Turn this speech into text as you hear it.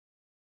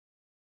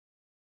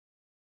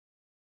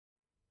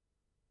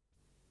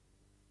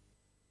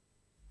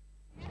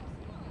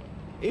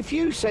If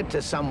you said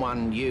to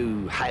someone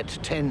you had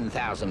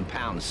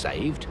 £10,000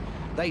 saved,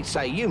 they'd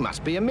say you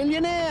must be a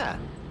millionaire.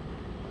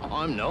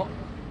 I'm not.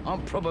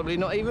 I'm probably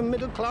not even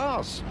middle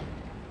class.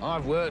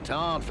 I've worked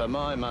hard for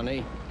my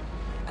money,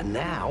 and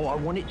now I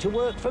want it to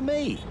work for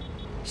me.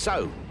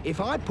 So,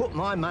 if I put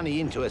my money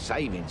into a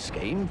savings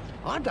scheme,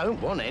 I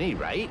don't want any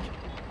rate.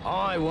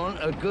 I want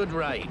a good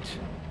rate.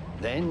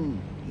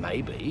 Then,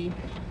 maybe,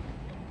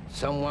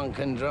 someone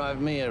can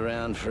drive me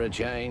around for a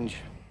change.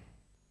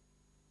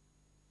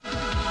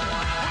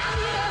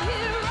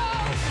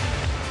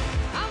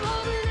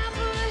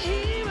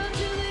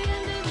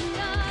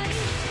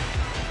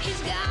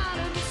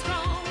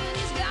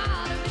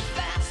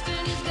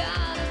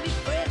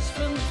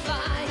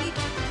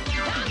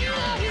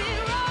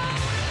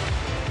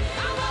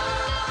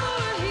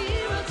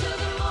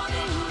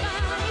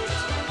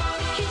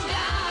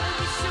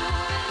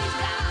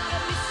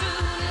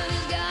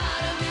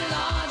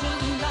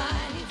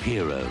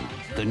 Hero,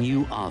 the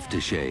new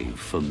aftershave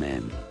for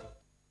men.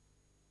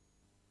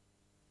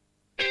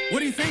 What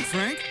do you think,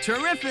 Frank?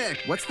 Terrific!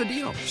 What's the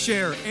deal?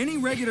 Share any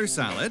regular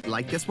salad.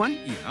 Like this one?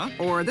 Yeah.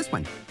 Or this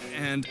one?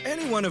 And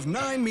any one of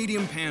 9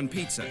 medium pan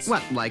pizzas.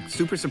 What, like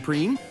Super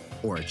Supreme?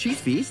 Or a Cheese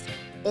Feast?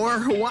 Or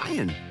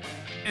Hawaiian?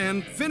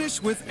 And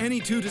finish with any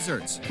 2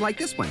 desserts. Like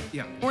this one?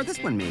 Yeah. Or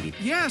this one, maybe?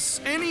 Yes,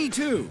 any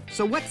 2.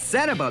 So what's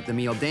said about the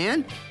meal,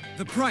 Dan?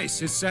 The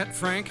price is set,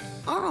 Frank.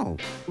 Oh,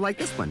 like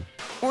this one?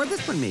 Or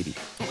this one, maybe?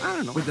 Oh, I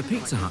don't know. With the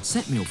Pizza Hut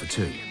set meal for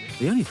 2,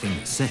 the only thing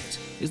that's set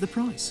is the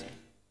price.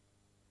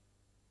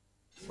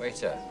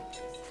 Waiter,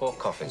 4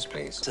 coffees,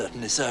 please.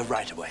 Certainly, sir,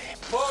 right away.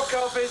 4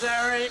 coffees,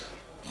 Harry.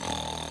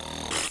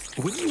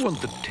 When you want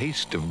the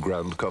taste of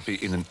ground coffee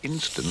in an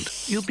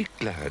instant, you'll be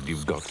glad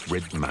you've got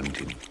Red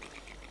Mountain.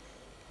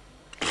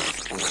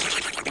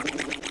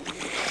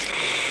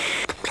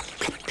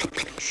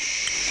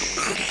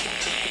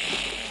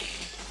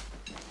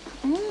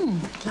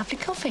 Lovely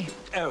coffee.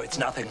 Oh, it's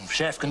nothing.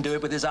 Chef can do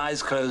it with his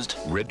eyes closed.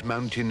 Red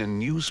Mountain and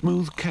new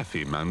smooth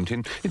Cafe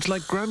Mountain. It's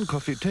like ground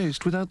coffee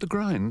taste without the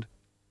grind.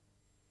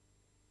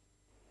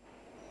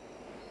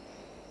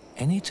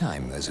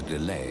 Anytime there's a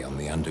delay on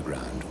the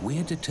Underground,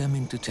 we're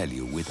determined to tell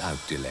you without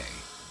delay.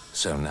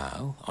 So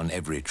now, on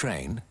every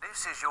train,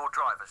 This is your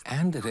driver's...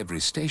 and at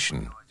every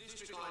station,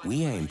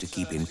 we aim to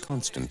keep in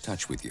constant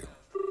touch with you.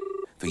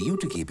 For you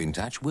to keep in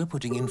touch, we're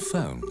putting in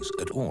phones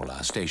at all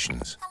our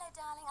stations. Hello,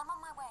 darling, I'm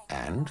on my way.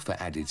 And for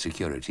added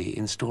security,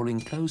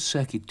 installing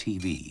closed-circuit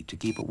TV to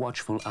keep a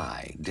watchful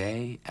eye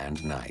day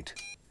and night.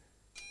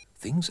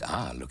 Things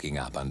are looking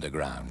up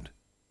underground.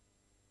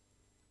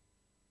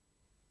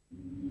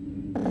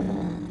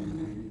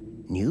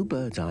 New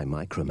Bird's Eye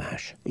Micro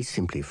Mash is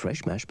simply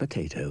fresh mashed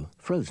potato,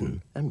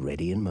 frozen and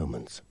ready in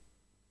moments.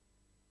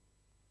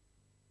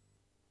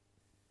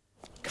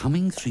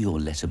 Coming through your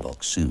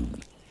letterbox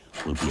soon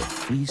will be a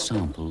free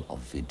sample of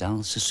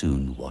Vidal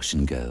Sassoon Wash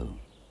and Go.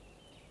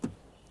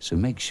 So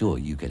make sure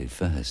you get it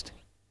first.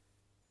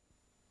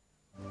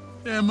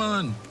 Yeah,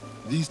 man.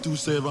 These two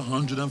save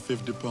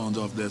 £150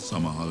 off their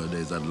summer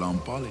holidays at Long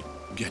Poly.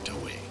 Get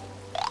away.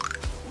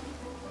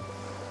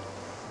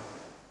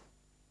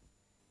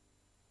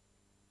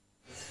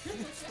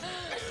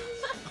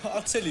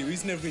 I'll tell you,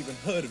 he's never even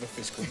heard of a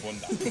fish called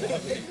Wanda.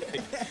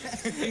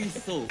 Who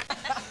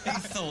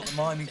thought the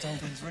Miami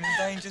dolphins were an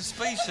endangered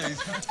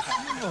species?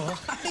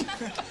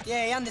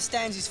 Yeah, he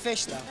understands his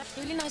fish, though.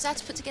 He really knows how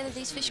to put together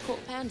these fish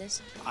quarter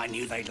pounders. I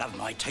knew they'd love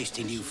my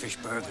tasty new fish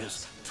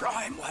burgers.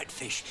 Prime white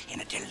fish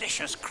in a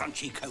delicious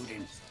crunchy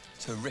coating.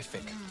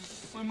 Terrific.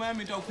 Well,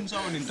 Miami dolphins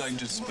are an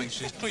endangered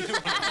species.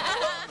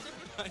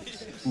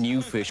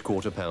 New fish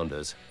quarter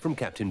pounders from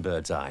Captain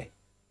Birdseye.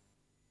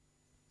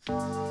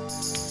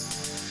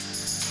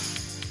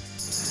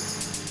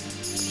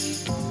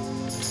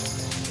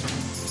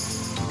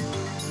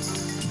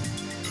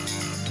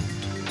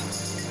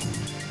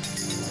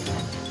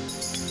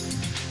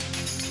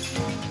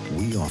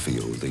 We offer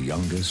you the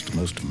youngest,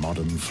 most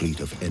modern fleet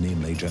of any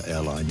major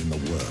airline in the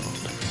world.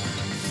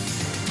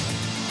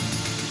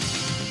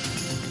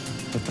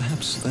 But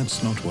perhaps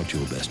that's not what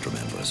you'll best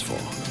remember us for.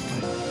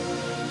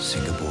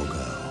 Singapore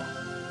Girl,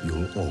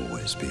 you'll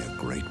always be a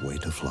great way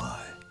to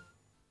fly.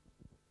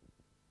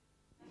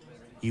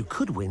 You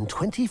could win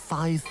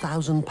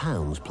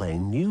 £25,000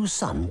 playing New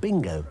Sun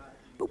Bingo,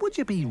 but would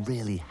you be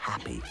really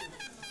happy?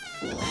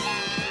 You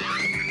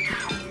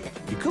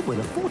could win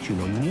a fortune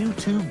on New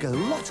 2 Go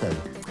Lotto,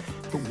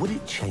 but would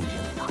it change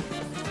your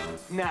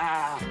life?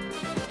 Nah.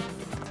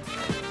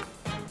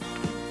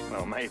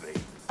 Well, maybe.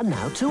 And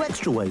now 2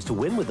 extra ways to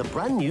win with the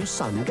brand new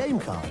Sun game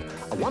card.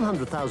 A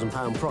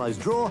 £100,000 prize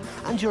draw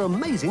and your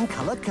amazing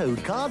colour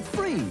code card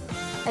free.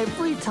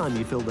 Every time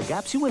you fill the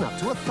gaps, you win up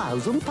to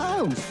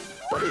 £1,000.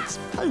 But it's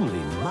only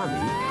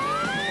money.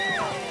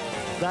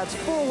 That's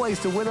 4 ways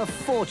to win a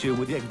fortune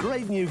with your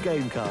great new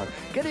game card.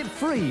 Get it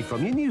free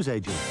from your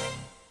newsagent.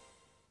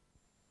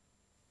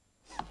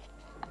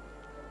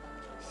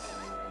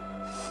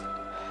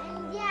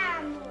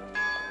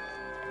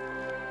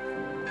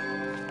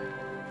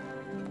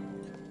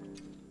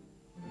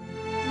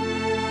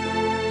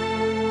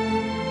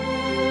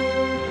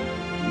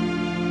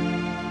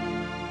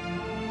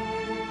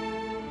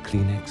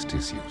 Kleenex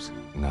tissues,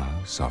 now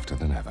softer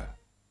than ever.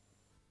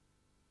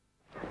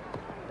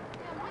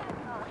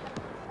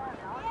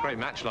 Great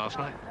match last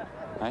night.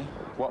 Hey,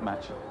 what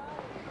match?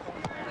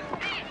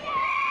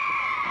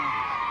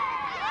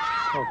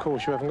 Oh, of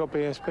course, you haven't got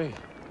BSB.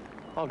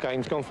 Our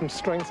game's gone from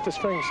strength to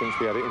strength since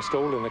we had it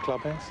installed in the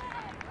clubhouse.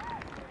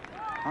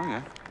 Oh,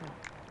 yeah.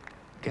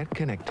 Get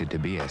connected to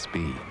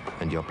BSB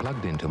and you're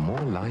plugged into more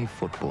live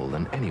football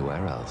than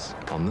anywhere else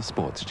on the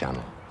Sports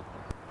Channel.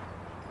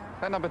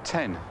 That number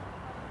 10.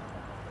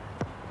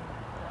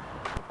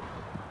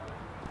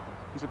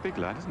 He's a big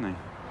lad, isn't he?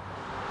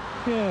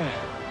 Yeah.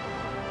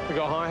 We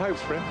got high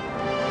hopes for him.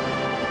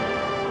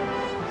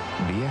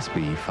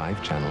 BSB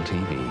 5-channel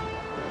TV.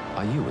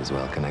 Are you as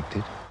well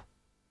connected?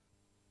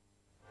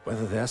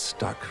 Whether they're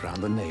stuck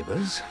round the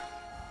neighbours,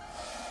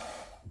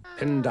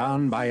 pinned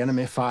down by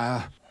enemy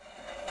fire,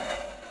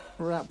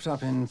 wrapped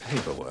up in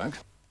paperwork,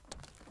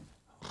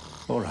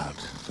 or out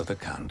for the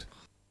count.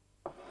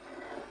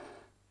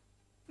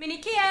 Mini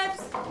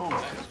Kievs!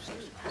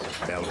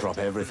 They'll drop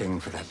everything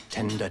for that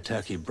tender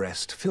turkey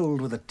breast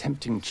filled with a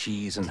tempting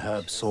cheese and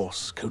herb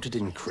sauce coated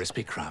in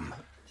crispy crumb.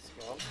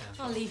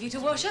 I'll leave you to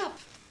wash up.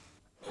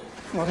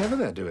 Whatever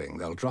they're doing,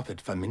 they'll drop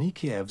it for Mini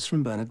Kievs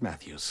from Bernard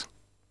Matthews.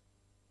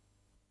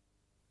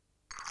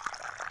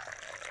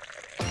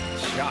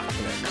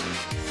 Chocolate.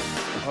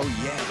 Oh,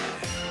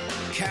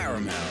 yeah.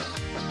 Caramel.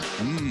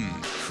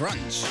 Mmm,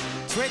 crunch.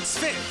 Twix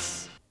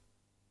Fits.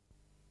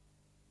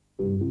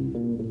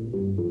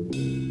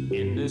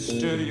 In this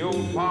dirty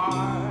old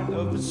part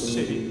of the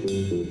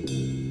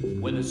city,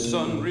 where the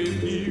sun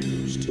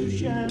refused to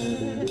shine,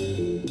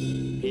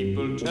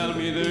 people tell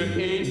me there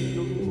ain't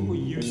no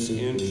use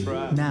in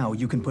trying. Now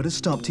you can put a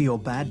stop to your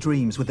bad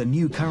dreams with a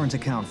new current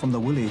account from the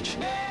Woolwich.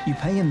 You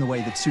pay in the way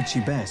that suits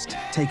you best,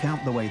 take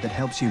out the way that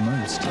helps you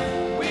most.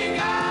 We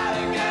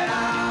gotta get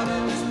out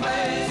of this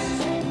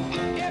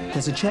place.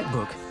 There's a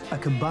checkbook, a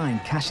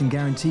combined cash and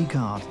guarantee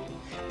card.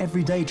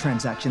 Everyday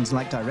transactions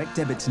like direct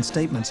debits and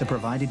statements are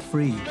provided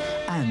free.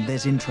 And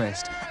there's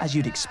interest, as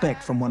you'd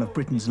expect from one of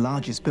Britain's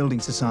largest building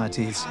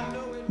societies.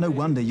 No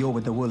wonder you're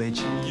with the Woolwich.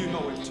 You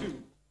know it too.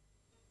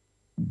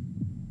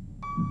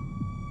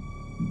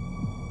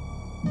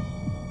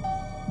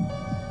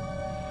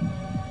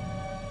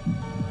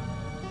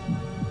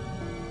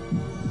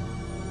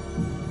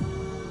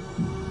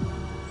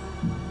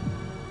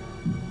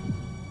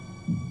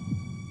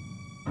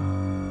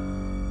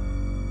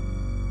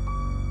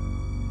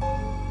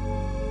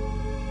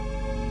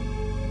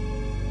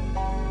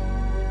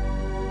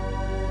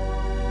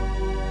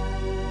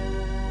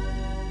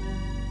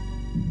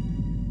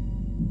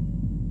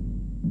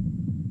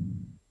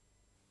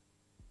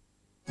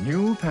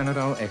 New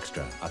Panadol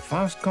Extra, a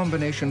fast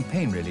combination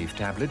pain relief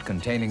tablet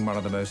containing one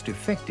of the most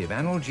effective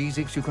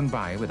analgesics you can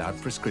buy without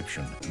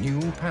prescription. New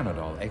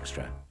Panadol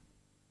Extra.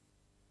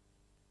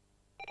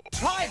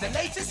 Try the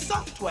latest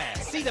software,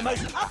 see the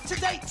most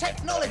up-to-date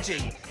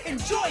technology,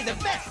 enjoy the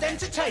best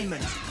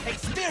entertainment,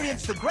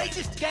 experience the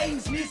greatest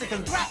games, music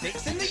and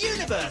graphics in the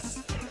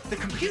universe. The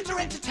Computer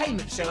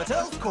Entertainment Show at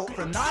Earls Court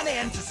from 9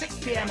 AM to 6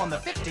 PM on the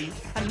 15th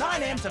and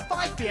 9 AM to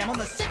 5 PM on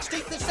the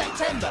 16th of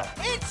September.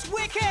 It's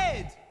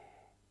wicked!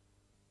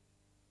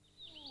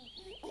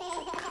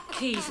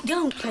 Please,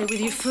 don't play with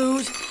your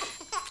food.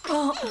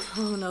 Oh,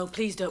 no,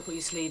 please don't put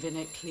your sleeve in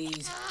it,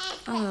 please.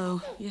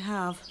 Oh, you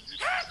have.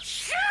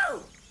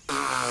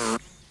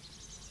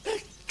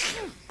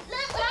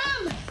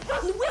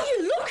 Will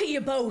you look at you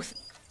both?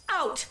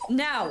 Out,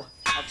 now.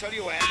 I'll tell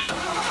you where.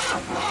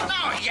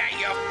 Oh, yeah,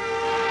 you.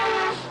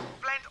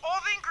 Blend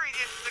all the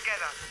ingredients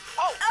together.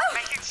 Oh,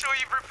 making sure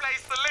you've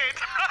replaced the lid.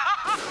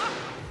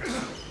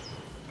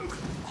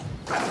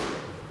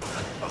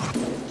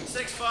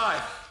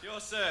 6-5. Your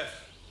serve.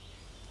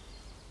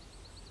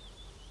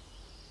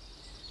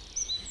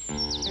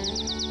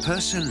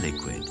 Persa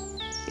Liquid.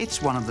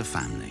 It's one of the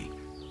family.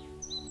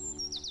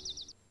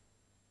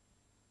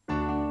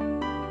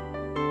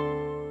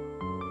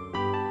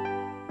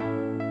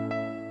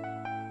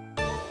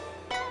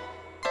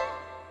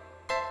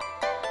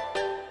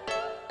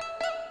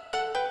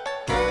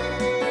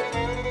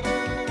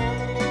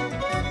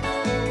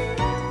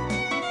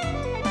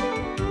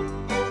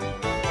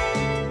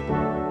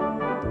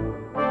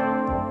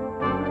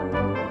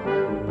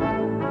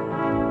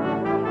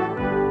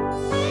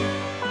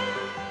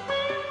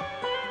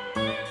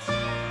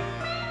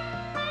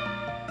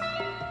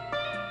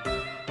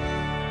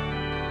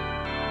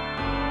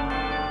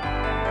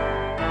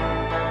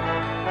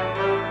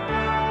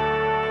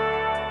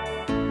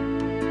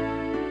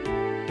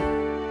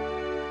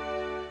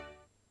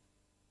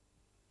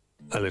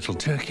 A little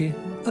turkey,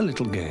 a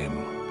little game.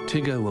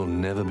 Tigger will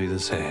never be the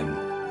same.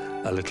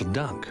 A little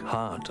duck,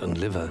 heart and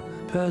liver.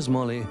 Pers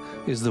Molly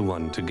is the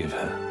one to give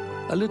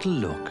her. A little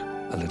look,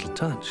 a little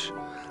touch.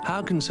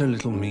 How can so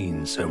little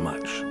mean so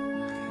much?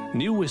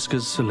 New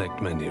Whiskers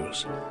Select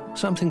Menus.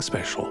 Something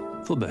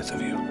special for both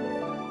of you.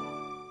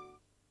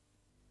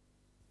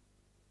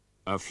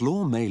 A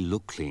floor may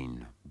look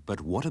clean,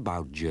 but what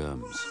about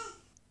germs?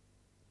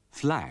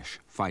 Flash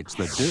fights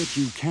the dirt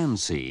you can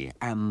see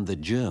and the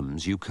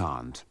germs you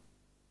can't.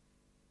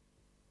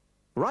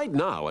 Right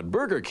now at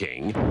Burger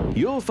King,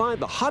 you'll find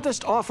the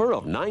hottest offer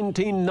of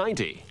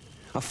 $19.90.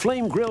 A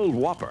flame-grilled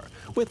Whopper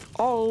with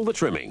all the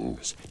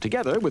trimmings,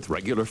 together with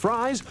regular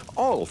fries,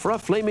 all for a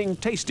flaming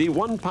tasty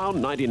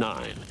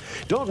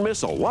 £1.99. Don't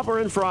miss a Whopper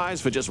and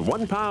fries for just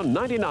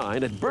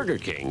 £1.99 at Burger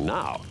King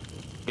now.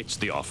 It's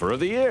the offer of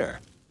the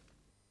year.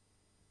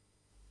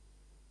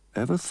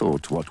 Ever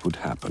thought what would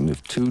happen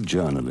if two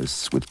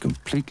journalists with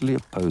completely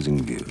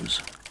opposing views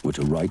were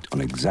to write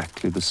on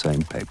exactly the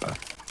same paper?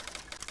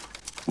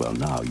 Well,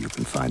 now you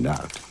can find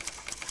out.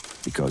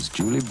 Because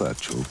Julie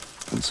Burchell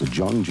and Sir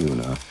John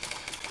Juno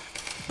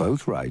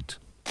both write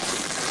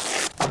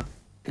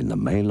in the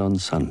Mail on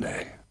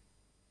Sunday.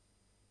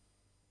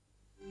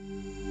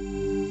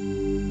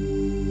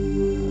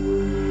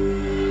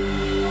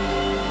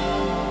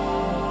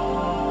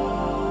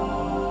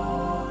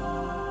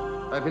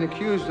 I've been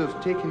accused of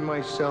taking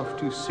myself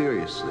too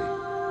seriously.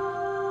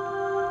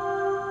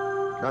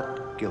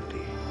 Not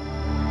guilty.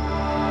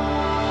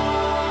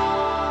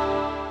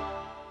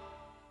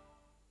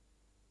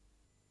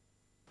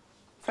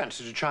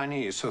 Fancied a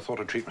Chinese, so thought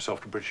I'd treat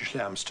myself to British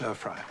lamb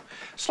stir-fry.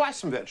 Slice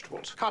some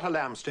vegetables, cut a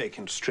lamb steak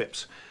into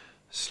strips,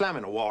 slam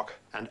in a wok,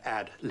 and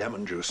add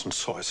lemon juice and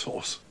soy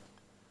sauce.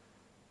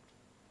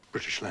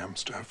 British lamb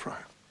stir-fry.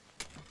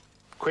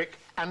 Quick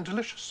and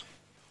delicious.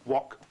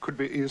 Wok could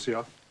be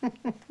easier.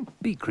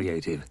 Be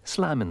creative.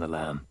 Slam in the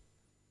lamb.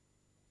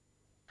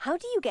 How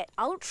do you get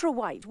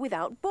ultra-white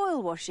without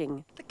boil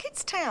washing? The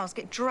kids' towels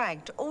get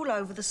dragged all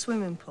over the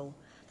swimming pool.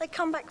 They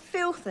come back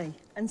filthy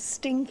and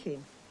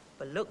stinking.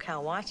 But look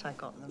how white I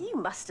got them. You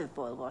must have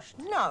boil washed.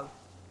 No.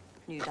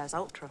 New Daz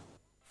Ultra.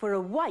 For a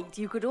white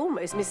you could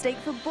almost mistake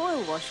for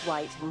boil wash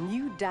white.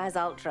 New Daz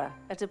Ultra.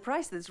 At a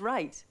price that's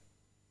right.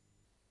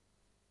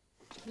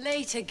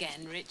 Late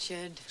again,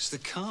 Richard. It's the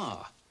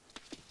car.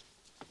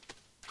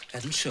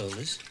 Head and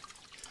Shoulders.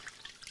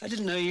 I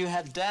didn't know you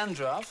had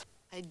dandruff.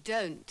 I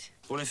don't.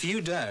 Well, if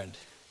you don't,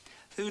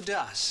 who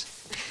does?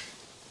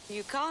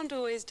 You can't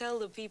always tell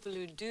the people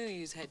who do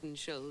use Head and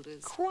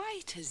Shoulders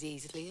quite as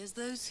easily as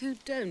those who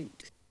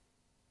don't.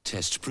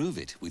 Tests prove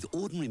it. With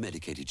ordinary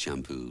medicated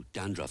shampoo,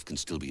 dandruff can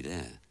still be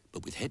there.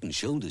 But with Head and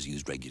Shoulders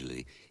used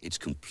regularly, it's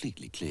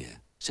completely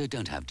clear. So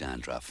don't have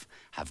dandruff.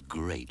 Have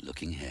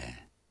great-looking hair.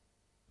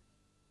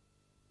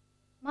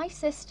 My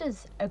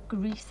sister's a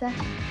greaser.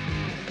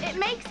 It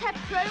makes her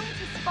prone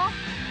to spots.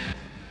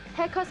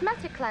 Her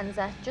cosmetic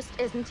cleanser just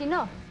isn't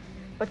enough.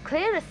 But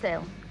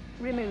Clearasil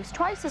removes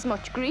twice as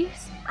much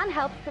grease and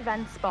helps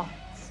prevent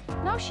spots.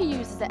 Now she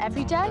uses it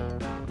every day.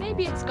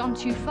 Maybe it's gone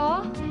too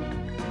far.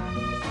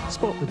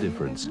 Spot the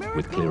difference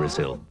with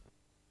Clearasil.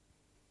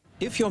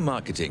 If your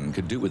marketing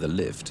could do with a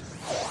lift,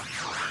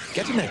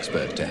 get an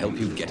expert to help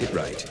you get it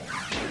right.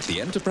 The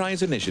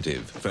Enterprise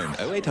Initiative. Phone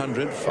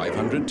 0800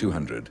 500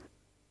 200.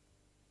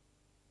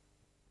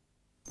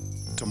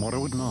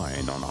 Tomorrow at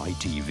 9 on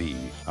ITV,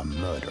 a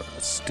murderer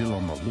still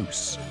on the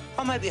loose.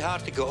 I might be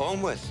hard to get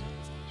on with,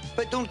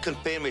 but don't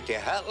compare me to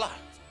Hitler.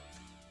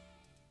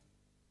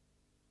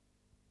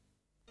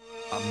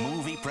 A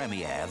movie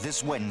premiere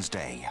this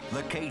Wednesday.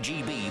 The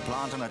KGB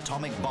plant an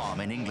atomic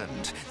bomb in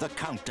England. The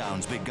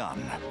countdown's begun,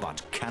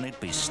 but can it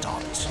be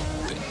stopped?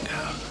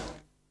 Bingo.